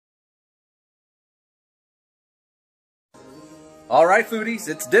Alright foodies,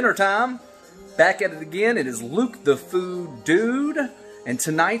 it's dinner time. Back at it again, it is Luke the Food Dude. And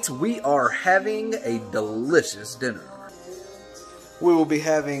tonight we are having a delicious dinner. We will be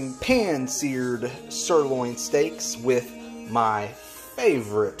having pan-seared sirloin steaks with my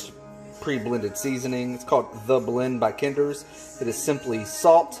favorite pre-blended seasoning. It's called The Blend by Kinder's. It is simply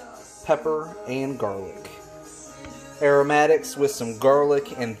salt, pepper, and garlic. Aromatics with some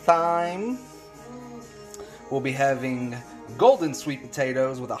garlic and thyme. We'll be having golden sweet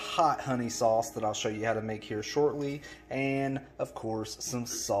potatoes with a hot honey sauce that I'll show you how to make here shortly. And, of course, some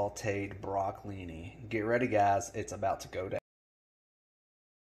sauteed brocolini. Get ready, guys. It's about to go down.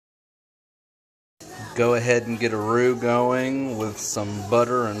 Go ahead and get a roux going with some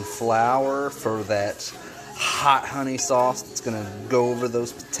butter and flour for that hot honey sauce that's going to go over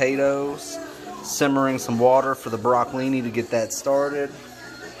those potatoes. Simmering some water for the brocolini to get that started.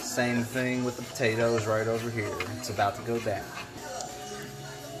 Same thing with the potatoes right over here. It's about to go down.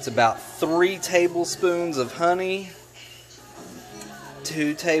 It's about 3 tablespoons of honey,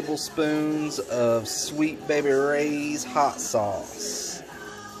 2 tablespoons of Sweet Baby Ray's hot sauce.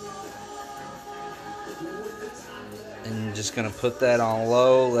 And just going to put that on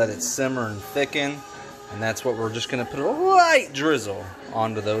low, let it simmer and thicken. And that's what we're just going to put a light drizzle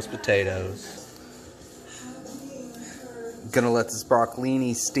onto those potatoes. Gonna let this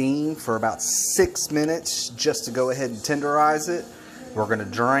brocolini steam for about 6 minutes just to go ahead and tenderize it. We're gonna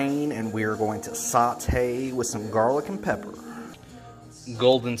drain and we are going to saute with some garlic and pepper.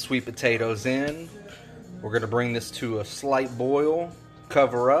 Golden sweet potatoes in. We're gonna bring this to a slight boil,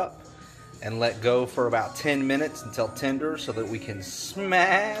 cover up, and let go for about 10 minutes until tender so that we can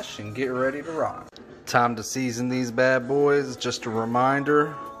smash and get ready to rock. Time to season these bad boys. Just a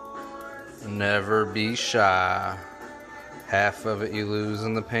reminder, never be shy. Half of it you lose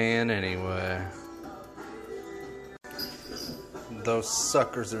in the pan anyway. Those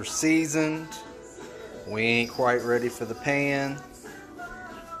suckers are seasoned. We ain't quite ready for the pan.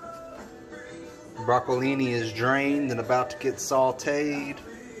 Brocolini is drained and about to get sauteed.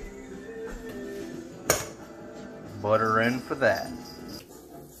 Butter in for that.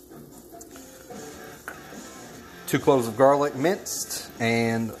 2 cloves of garlic minced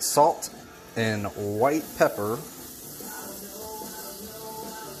and salt and white pepper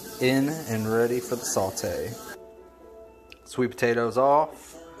in and ready for the saute. Sweet potatoes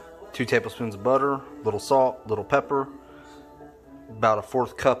off, 2 tablespoons of butter, little salt, little pepper, about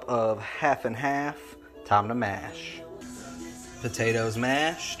 1/4 cup of half and half. Time to mash. Potatoes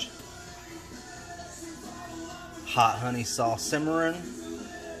mashed, hot honey sauce simmering,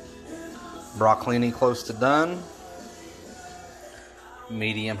 brocolini close to done.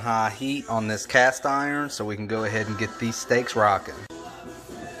 Medium high heat on this cast iron so we can go ahead and get these steaks rocking.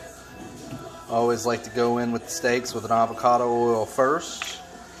 I always like to go in with the steaks with an avocado oil first.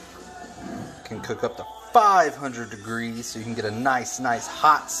 Can cook up to 500 degrees so you can get a nice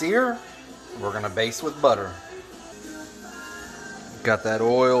hot sear. We're gonna baste with butter. Got that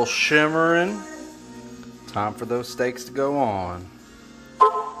oil shimmering. Time for those steaks to go on.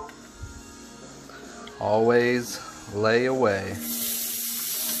 Always lay away.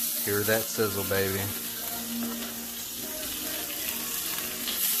 Hear that sizzle, baby.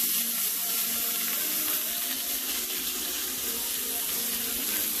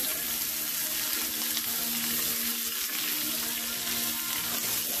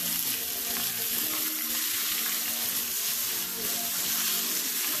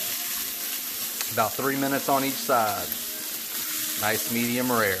 About 3 minutes on each side. Nice medium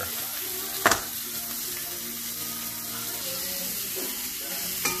rare.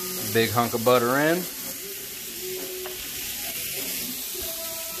 Big hunk of butter in. This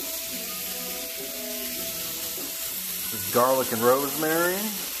is garlic and rosemary.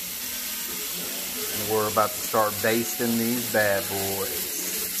 And we're about to start basting these bad boys.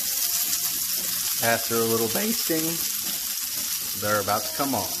 After a little basting, they're about to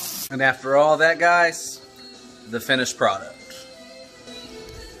come on. And after all that, guys, the finished product.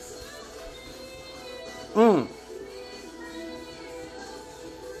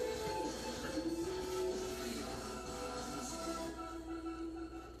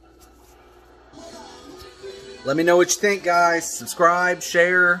 Let me know what you think, guys. Subscribe,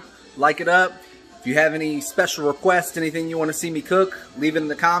 share, like it up. If you have any special requests, anything you want to see me cook, leave it in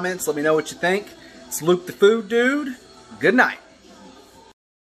the comments. Let me know what you think. It's Luke the Food Dude. Good night.